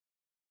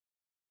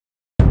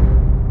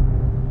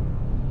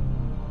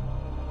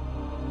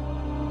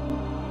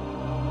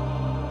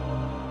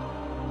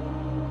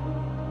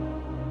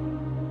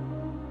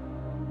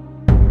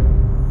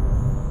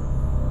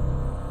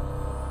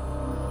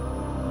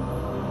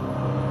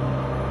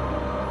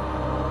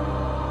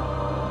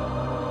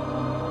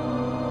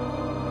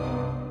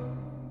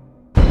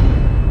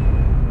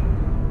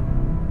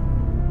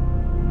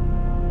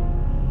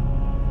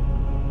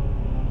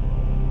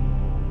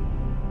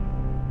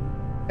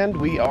And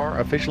we are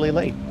officially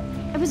late.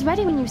 I was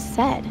ready when you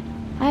said.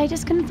 I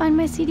just couldn't find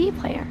my CD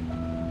player.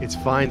 It's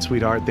fine,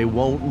 sweetheart. They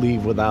won't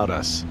leave without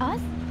us. Us?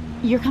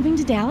 You're coming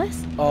to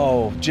Dallas?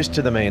 Oh, just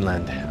to the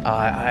mainland.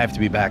 I have to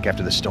be back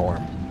after the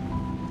storm.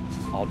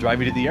 I'll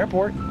drive you to the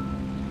airport.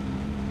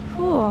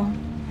 Cool.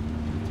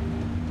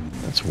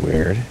 That's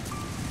weird.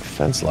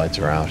 Fence lights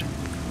are out.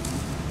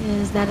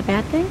 Is that a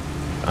bad thing?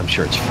 I'm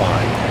sure it's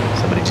fine.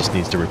 Somebody just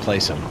needs to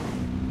replace them.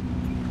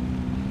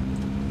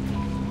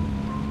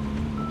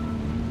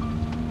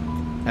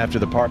 After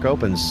the park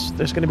opens,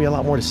 there's going to be a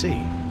lot more to see.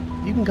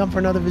 You can come for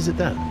another visit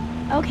then.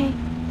 Okay,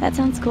 that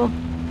sounds cool.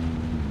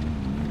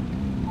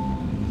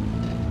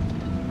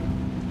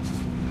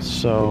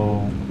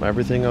 So,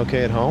 everything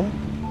okay at home?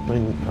 I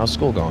mean, how's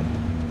school going?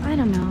 I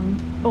don't know.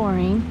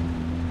 Boring.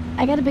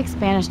 I got a big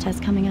Spanish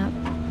test coming up.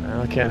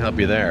 Well, I can't help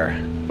you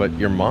there, but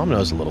your mom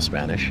knows a little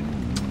Spanish.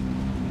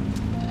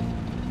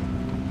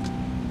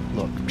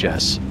 Look,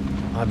 Jess,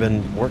 I've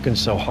been working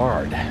so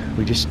hard.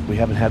 We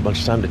haven't had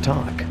much time to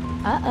talk.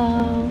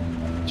 Uh-oh.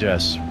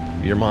 Jess,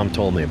 your mom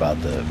told me about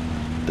the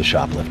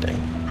shoplifting.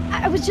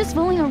 I was just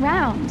fooling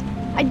around.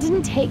 I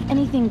didn't take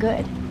anything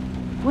good.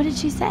 What did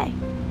she say?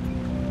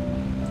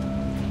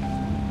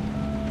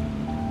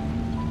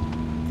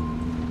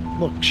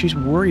 Look, she's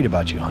worried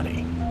about you,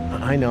 honey.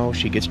 I know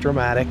she gets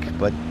dramatic,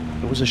 but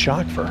it was a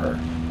shock for her.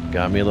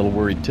 Got me a little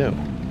worried, too.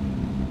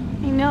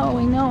 I know,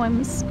 I'm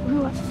a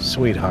screw-up.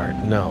 Sweetheart,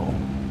 no,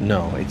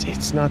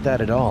 it's not that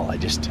at all. I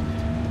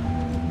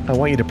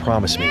want you to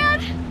promise me.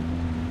 Dad!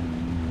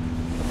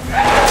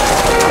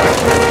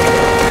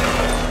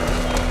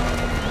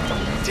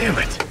 Damn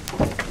it!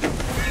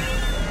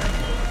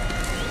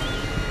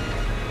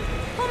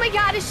 Oh my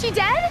God, is she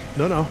dead?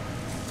 No,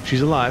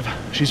 she's alive.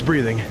 She's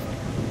breathing.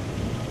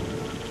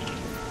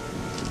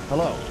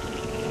 Hello,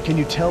 can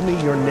you tell me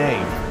your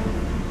name?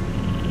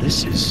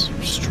 This is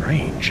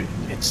strange.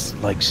 It's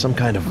like some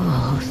kind of...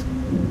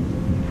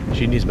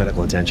 She needs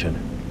medical attention.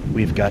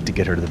 We've got to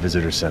get her to the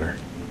visitor center.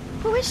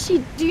 Who is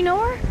she? Do you know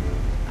her?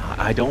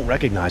 I don't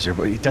recognize her,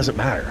 but it doesn't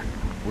matter.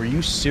 Were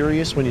you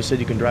serious when you said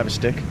you can drive a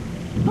stick?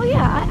 Oh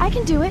yeah, I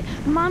can do it.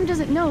 Mom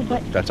doesn't know,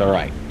 but... That's all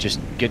right. Just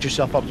get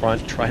yourself up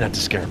front. Try not to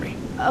scare me.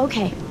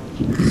 Okay.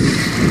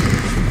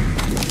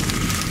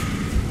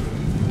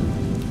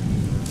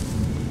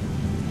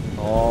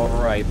 All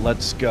right,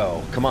 let's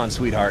go. Come on,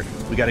 sweetheart.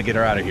 We got to get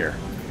her out of here.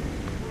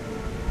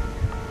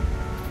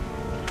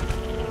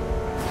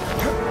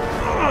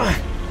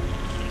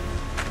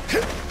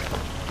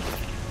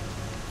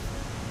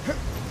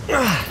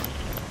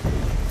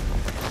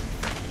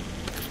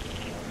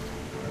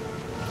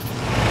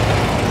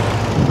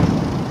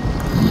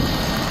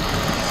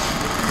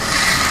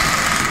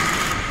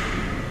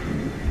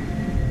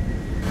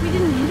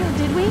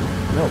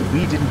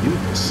 We didn't do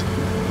this.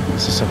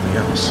 This is something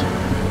else.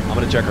 I'm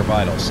gonna check her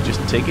vitals. Just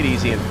take it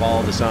easy and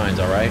follow the signs,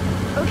 all right?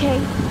 Okay,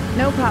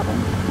 no problem.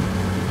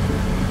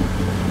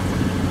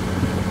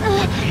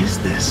 What is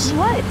this?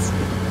 What?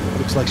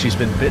 Looks like she's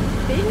been bitten.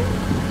 Bitten?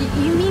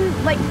 You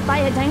mean, like, by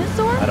a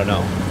dinosaur? I don't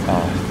know.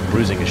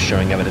 Bruising is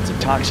showing evidence of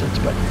toxins,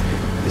 but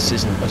this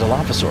isn't a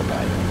Dilophosaur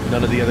bite.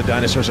 None of the other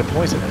dinosaurs are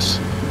poisonous.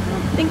 I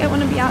don't think I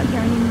want to be out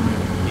here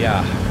anymore.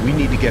 Yeah, we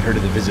need to get her to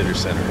the visitor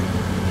center.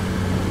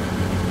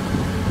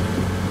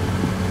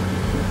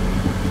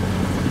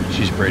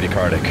 She's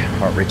bradycardic.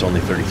 Heart rate's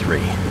only 33.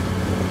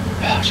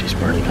 She's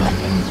burning up.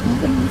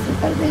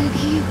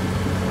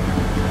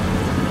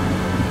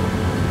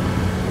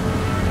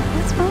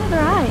 What's wrong with her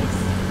eyes?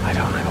 I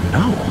don't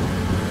know.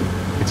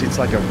 It's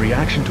like a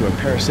reaction to a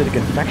parasitic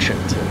infection.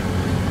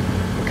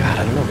 God,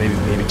 I don't know.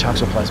 Maybe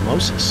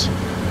toxoplasmosis.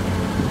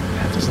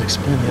 That doesn't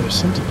explain the other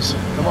symptoms.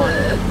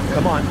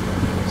 Come on.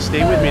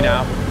 Stay with me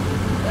now.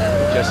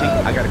 Jesse,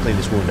 I gotta clean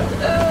this wound up.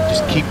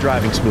 Just keep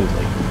driving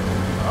smoothly.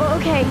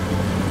 Okay.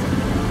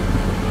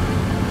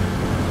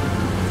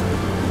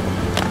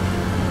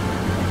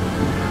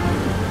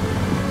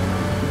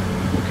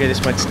 Okay,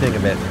 this might sting a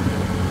bit.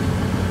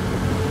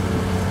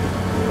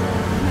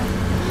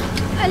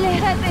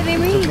 Aléjate de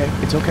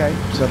mí. It's okay.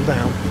 Settle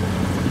down.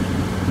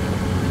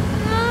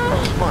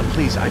 Oh, come on,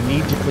 please. I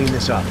need to clean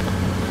this up.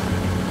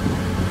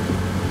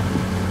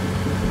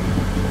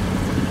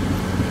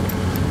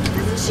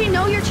 Doesn't she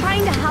know you're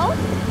trying to help?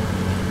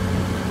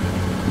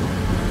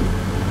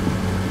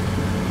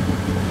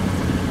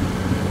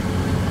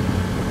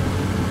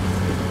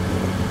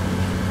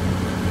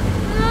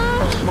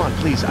 Come on,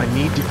 please. I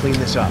need to clean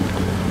this up.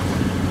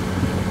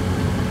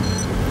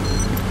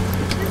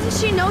 Doesn't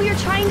she know you're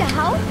trying to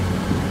help?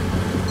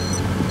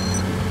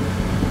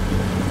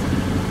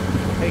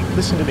 Hey,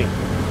 listen to me.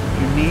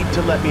 You need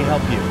to let me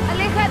help you.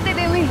 Aléjate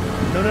de mí.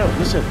 No,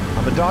 listen.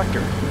 I'm a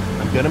doctor.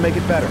 I'm gonna make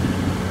it better.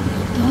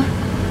 Doctor?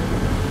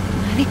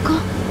 Médico?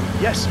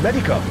 Yes,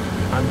 medico.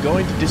 I'm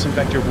going to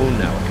disinfect your wound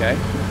now, okay?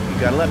 You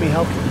gotta let me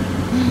help you.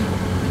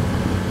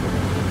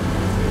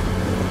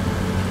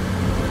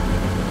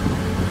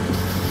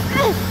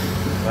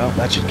 Well,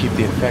 that should keep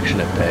the infection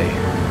at bay.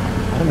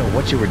 I don't know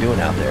what you were doing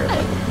out there,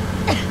 but...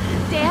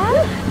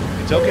 Dad?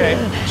 It's It's okay.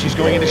 She's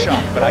going into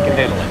shock, but I can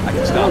handle it. I can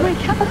Oh stop my it.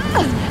 god,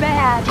 this is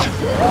bad.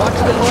 Walk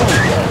to the road.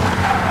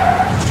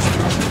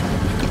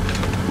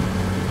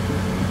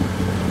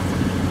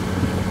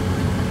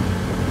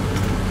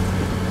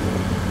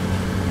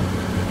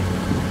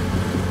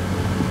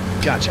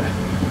 Gotcha.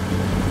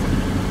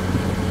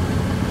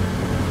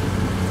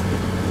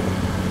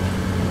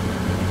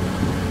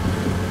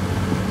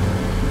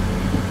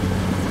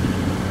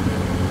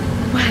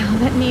 Wow,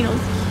 that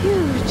needle's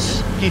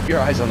huge. Keep your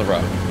eyes on the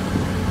road.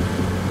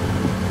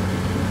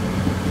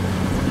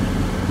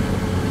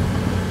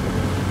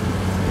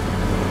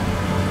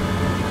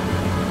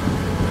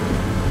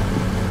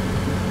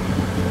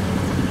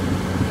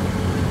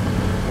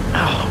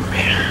 Oh,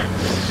 man.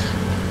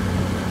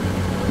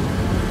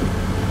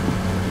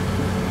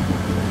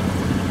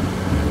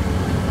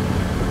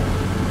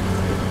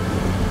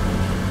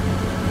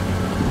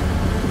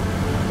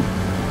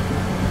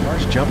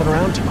 Car's jumping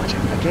around too much.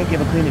 I can't give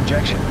a clean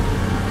injection.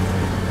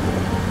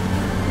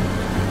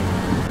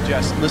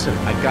 Jess, listen,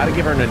 I gotta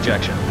give her an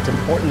injection. It's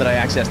important that I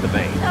access the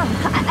vein.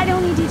 Oh, I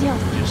don't need details.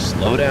 Just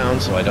slow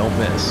down so I don't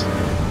miss.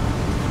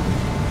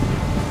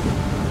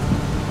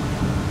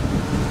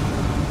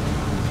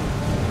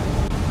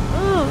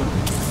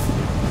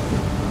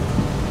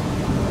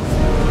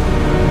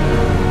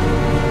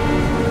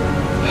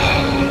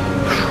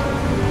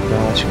 No,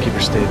 that should keep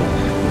her stable.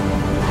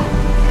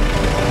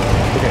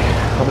 Okay,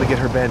 I'm gonna get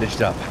her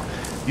bandaged up.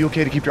 You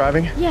okay to keep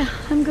driving? Yeah,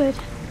 I'm good.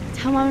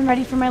 Tell Mom I'm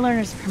ready for my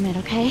learner's permit,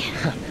 okay?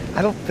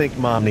 I don't think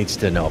Mom needs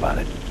to know about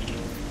it.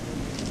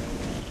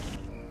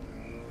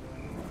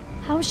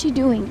 How is she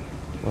doing?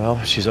 Well,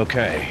 she's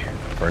okay.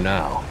 For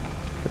now.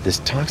 But this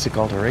toxic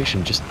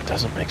alteration just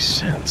doesn't make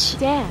sense.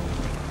 Dad.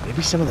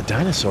 Maybe some of the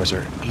dinosaurs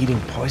are eating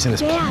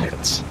poisonous Dad.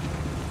 plants.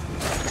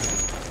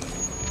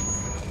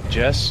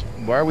 Jess,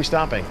 why are we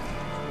stopping?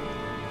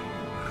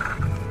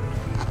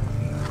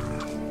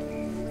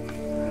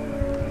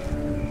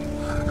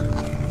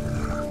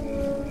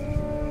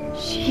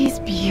 She's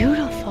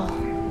beautiful.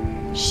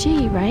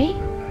 She, right?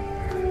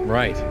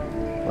 Right.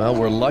 Well,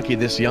 we're lucky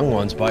this young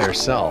one's by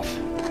herself.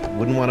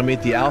 Wouldn't want to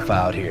meet the alpha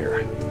out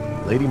here.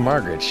 Lady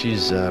Margaret,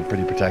 she's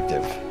pretty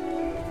protective.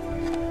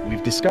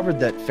 We've discovered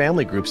that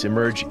family groups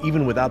emerge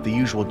even without the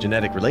usual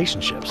genetic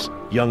relationships.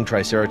 Young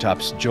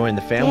Triceratops join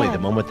the family Dad, the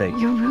moment they...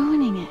 You're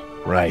ruining it.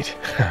 Right.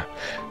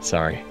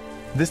 Sorry.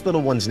 This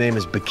little one's name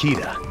is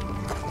Bakita.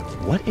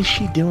 What is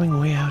she doing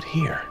way out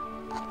here?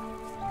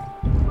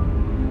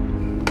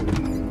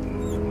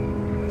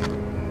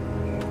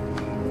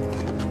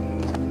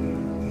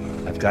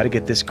 I've got to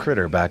get this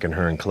critter back in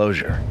her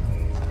enclosure.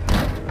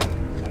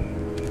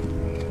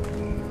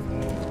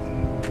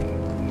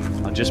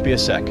 I'll just be a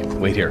sec.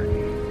 Wait here.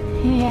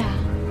 Yeah.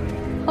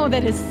 Oh,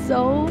 that is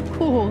so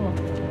cool.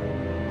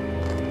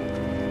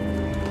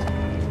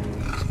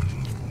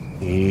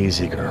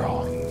 Easy,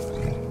 girl.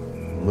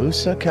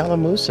 Musa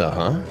Calamusa,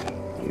 huh?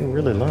 You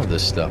really love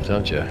this stuff,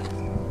 don't you?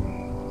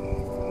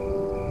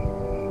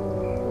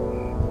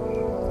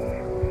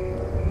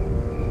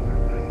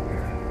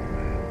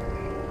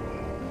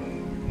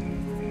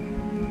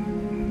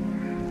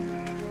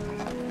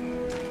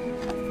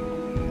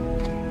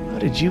 How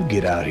did you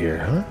get out here,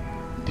 huh?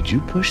 Did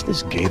you push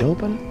this gate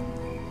open?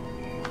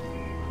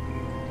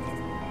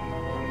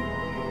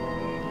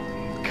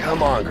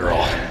 Come on,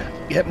 girl.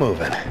 Get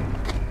moving.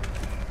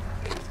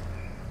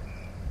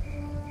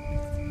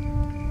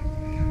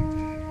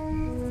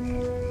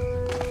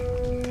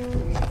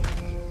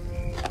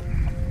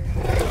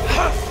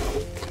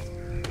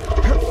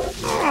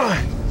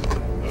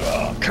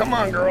 Come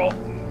on, girl.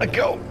 Let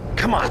go.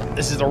 Come on.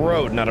 This is a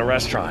road, not a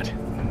restaurant.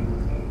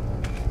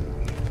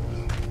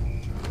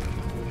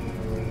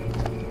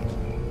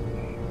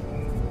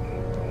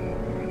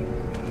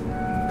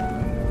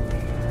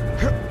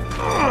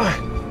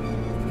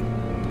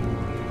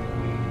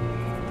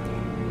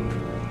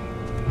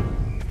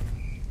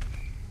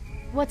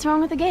 What's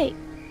wrong with the gate?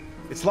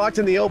 It's locked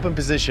in the open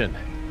position.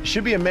 There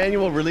should be a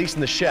manual release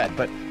in the shed,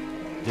 but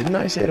didn't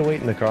I say to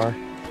wait in the car?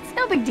 It's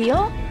no big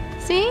deal.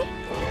 See?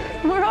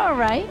 We're all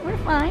right. We're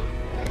fine.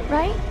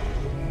 Right?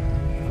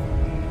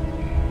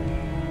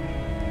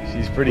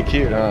 She's pretty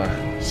cute, huh?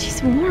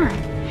 She's warm.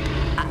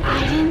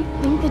 I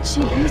didn't think that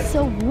she'd be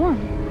so warm.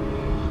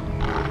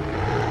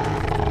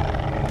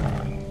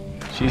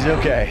 She's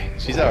okay.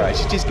 She's all right.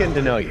 She's just getting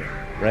to know you.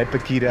 Right,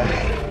 Paquita?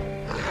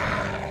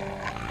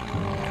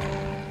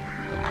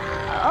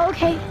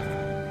 Okay.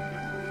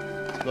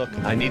 Look,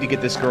 I need to get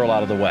this girl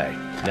out of the way.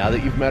 Now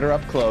that you've met her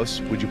up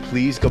close, would you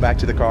please go back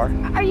to the car?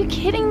 Are you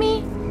kidding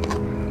me?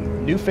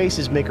 New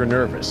faces make her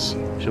nervous.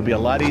 She'll be a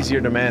lot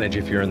easier to manage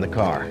if you're in the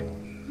car.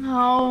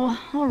 Oh,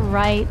 all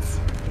right.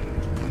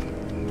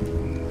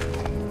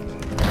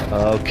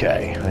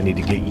 Okay, I need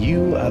to get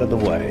you out of the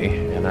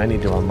way, and I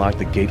need to unlock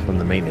the gate from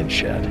the maintenance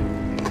shed.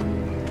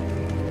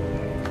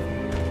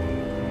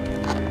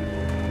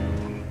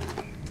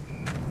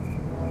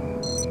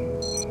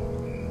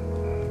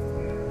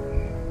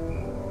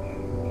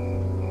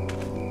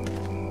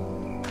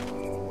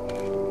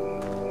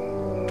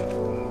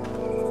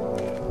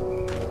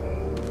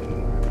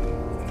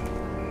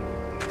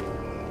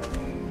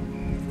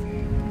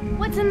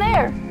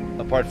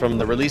 Apart from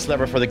the release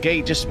lever for the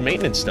gate, just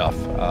maintenance stuff.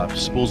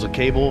 Spools of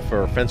cable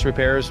for fence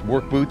repairs,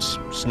 work boots,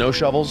 snow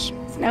shovels.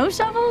 Snow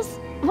shovels?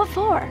 What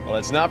for? Well,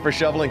 it's not for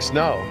shoveling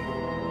snow.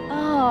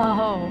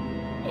 Oh,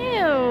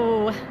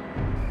 ew.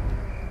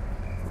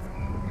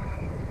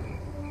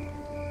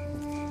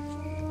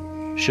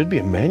 Should be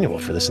a manual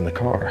for this in the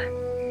car.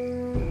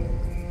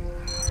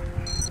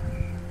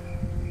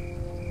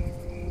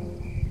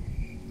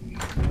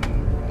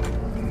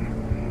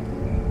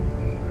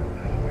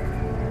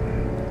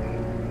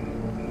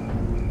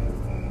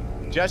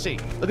 Jesse,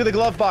 look at the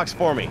glove box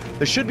for me.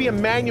 There should be a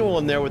manual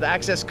in there with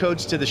access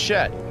codes to the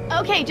shed.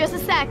 Okay, just a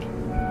sec.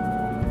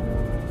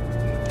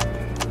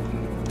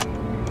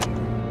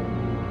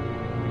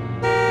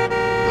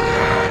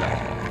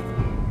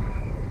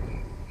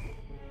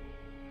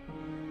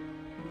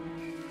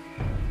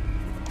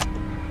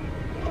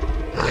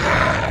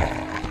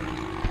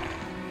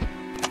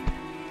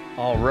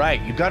 All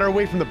right, you got her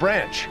away from the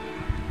branch.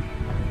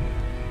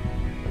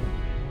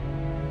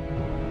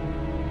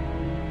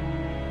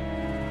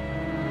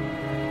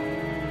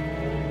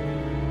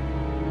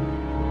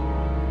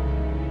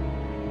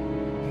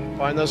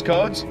 Find those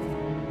codes?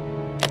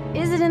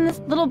 Is it in this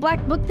little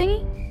black book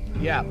thingy?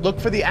 Yeah, look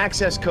for the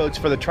access codes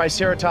for the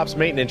Triceratops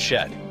maintenance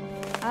shed.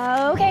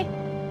 Okay.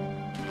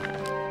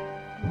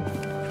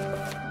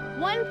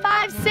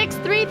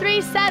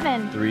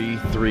 156337.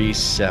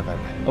 337.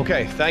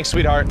 Okay, thanks,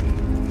 sweetheart.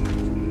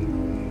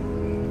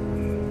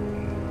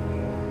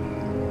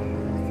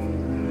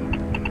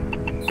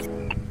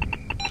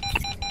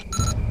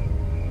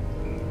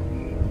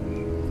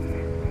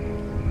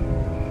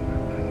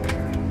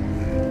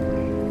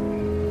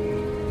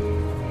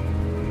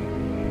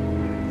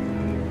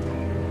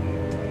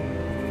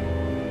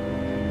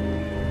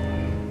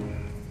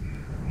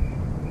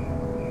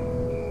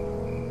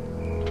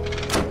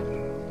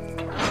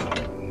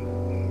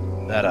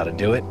 That ought to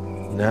do it.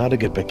 Now to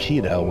get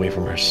Paquita away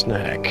from her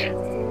snack.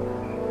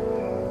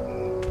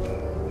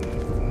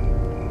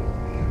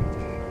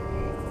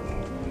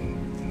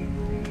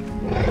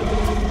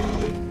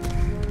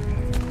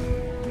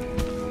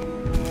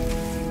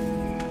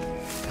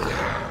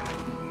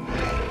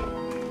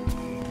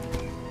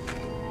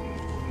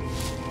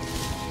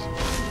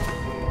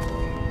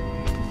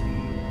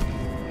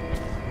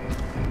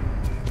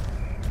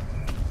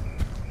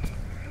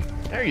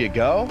 There you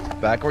go.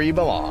 Back where you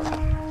belong.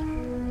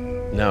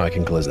 Now I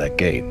can close that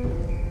gate.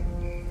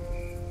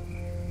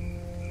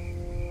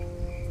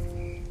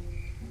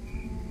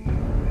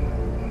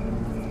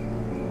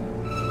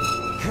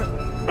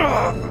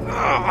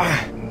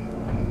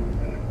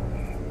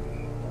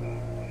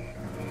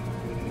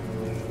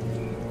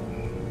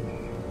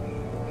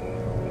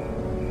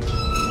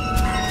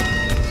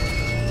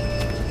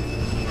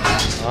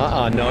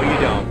 No you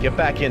don't. Get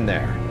back in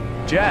there.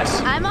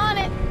 Jess! I'm on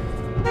it.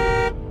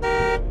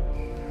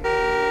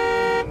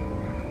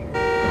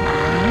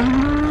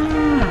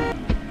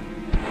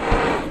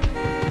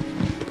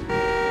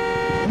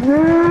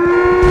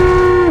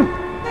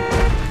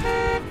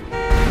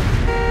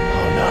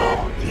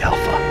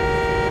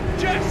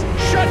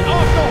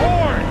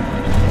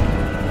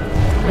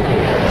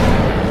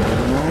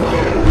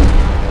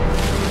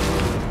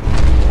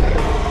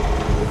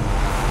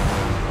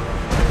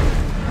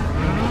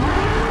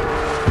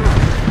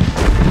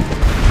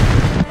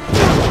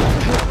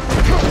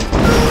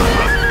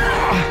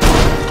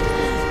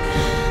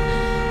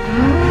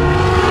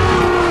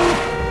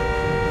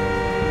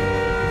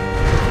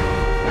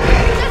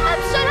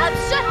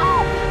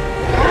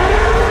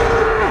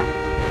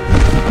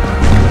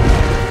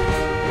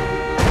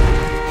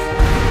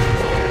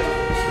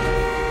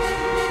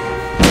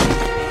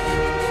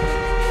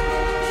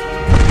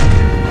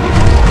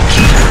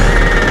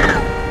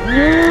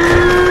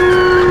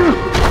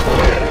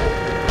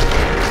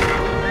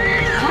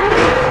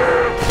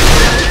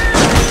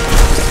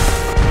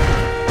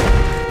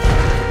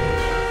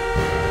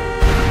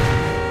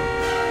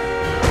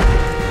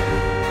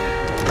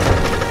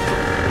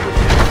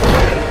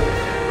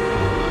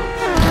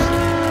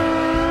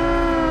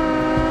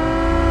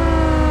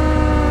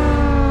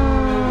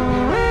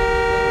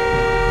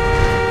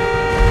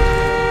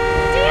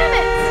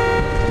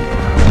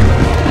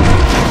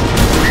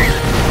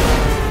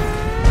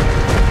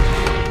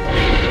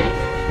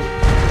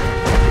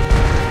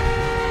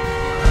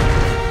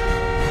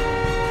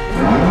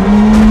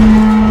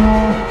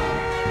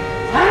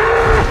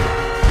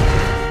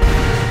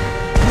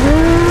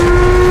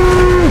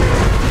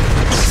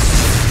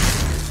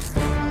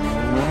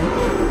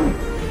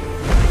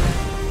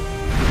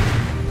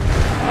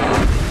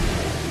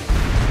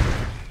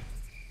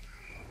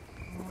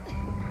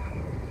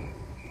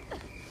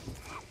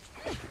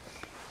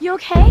 You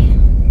okay?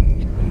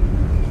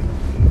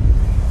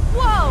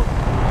 Whoa!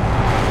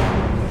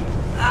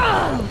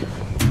 Ugh.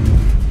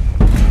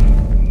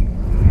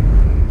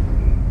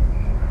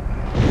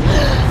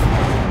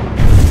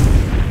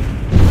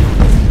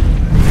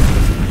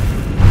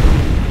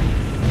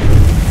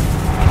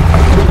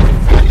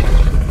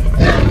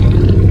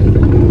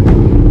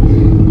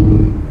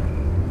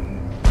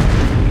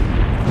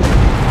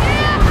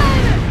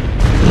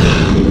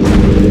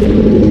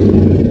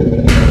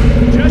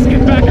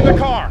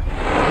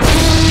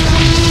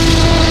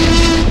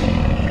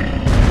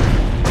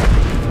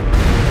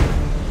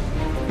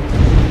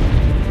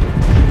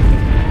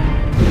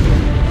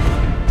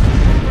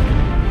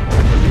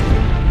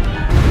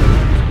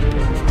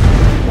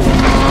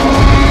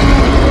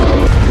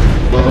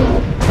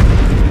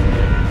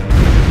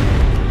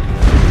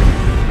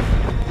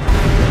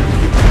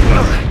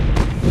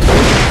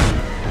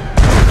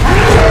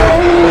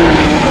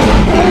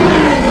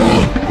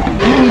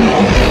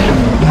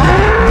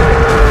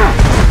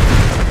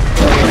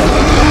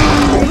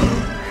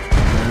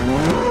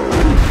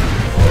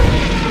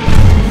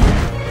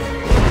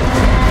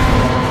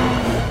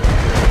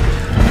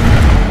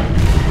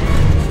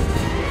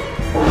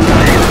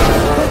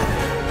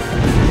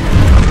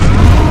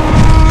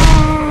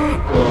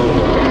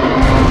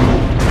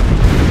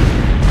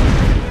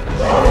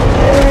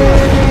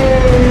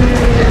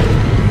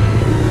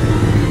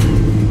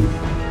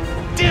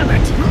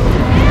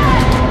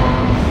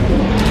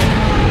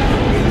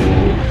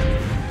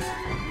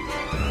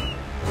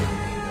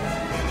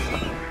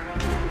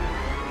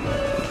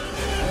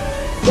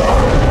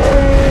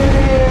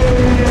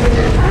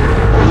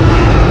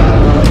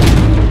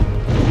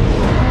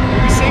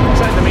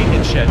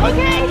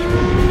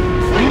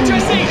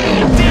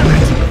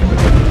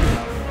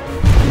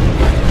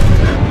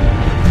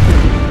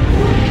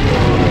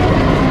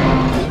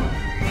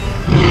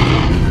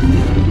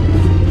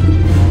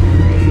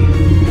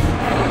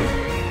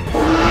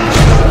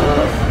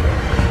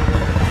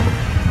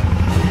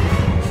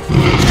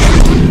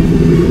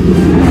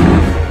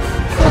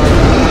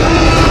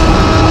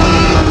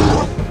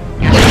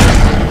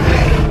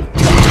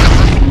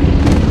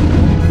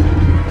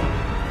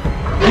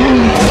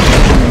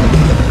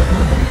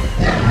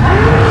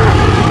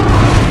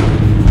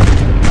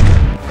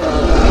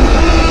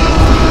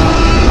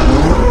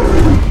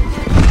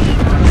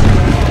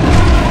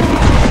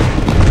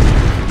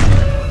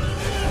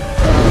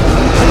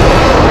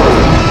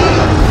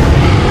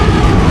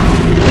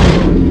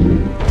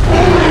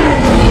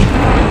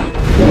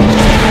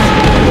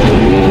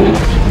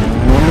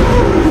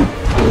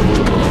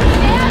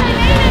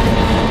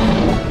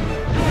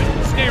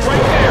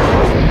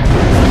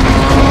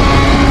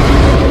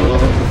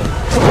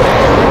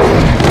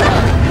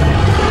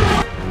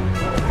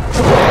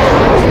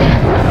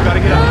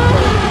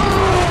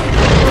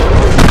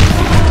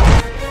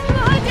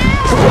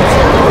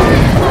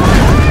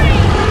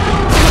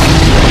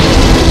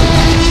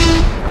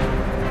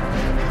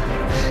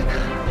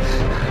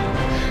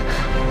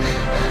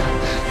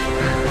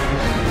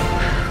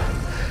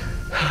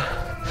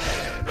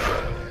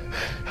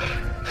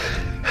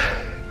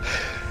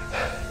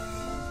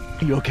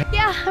 Are you okay?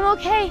 Yeah, I'm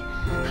okay.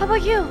 How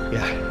about you?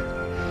 Yeah.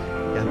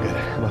 Yeah, I'm good.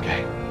 I'm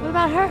okay. What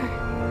about her?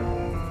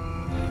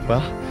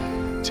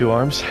 Well, 2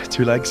 arms,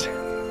 2 legs.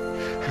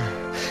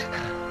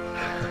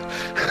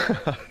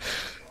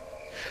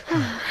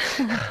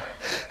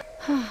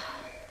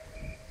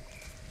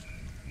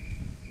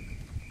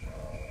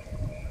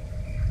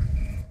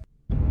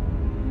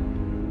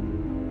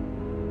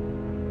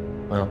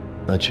 Well,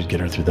 that should get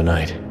her through the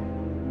night.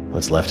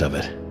 What's left of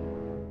it.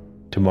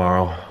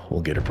 Tomorrow, we'll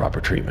get her proper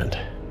treatment.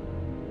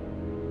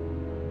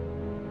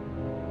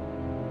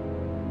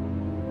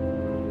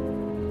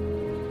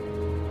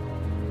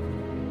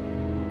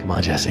 Come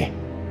on, Jesse.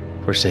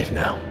 We're safe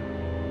now.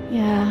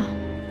 Yeah.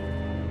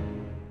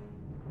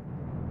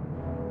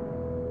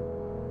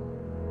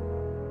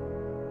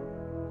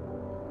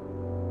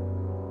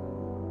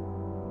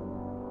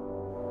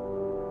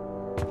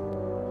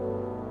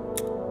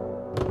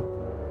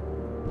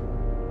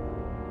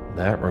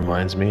 That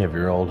reminds me of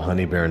your old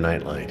honey bear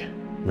nightlight.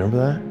 Remember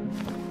that?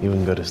 You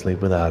wouldn't go to sleep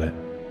without it.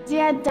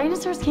 Dad,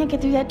 dinosaurs can't get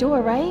through that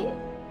door, right?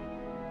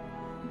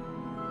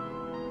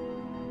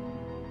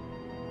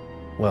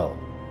 Well,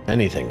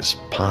 anything's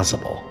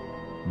possible.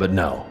 But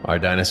no, our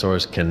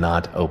dinosaurs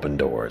cannot open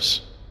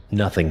doors.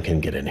 Nothing can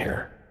get in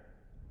here.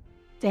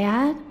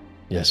 Dad?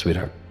 Yes,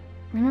 sweetheart?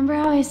 Remember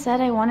how I said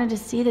I wanted to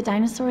see the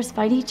dinosaurs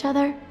fight each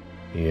other?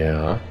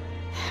 Yeah?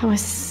 That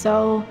was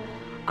so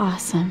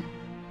awesome.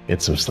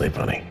 Get some sleep,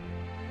 honey.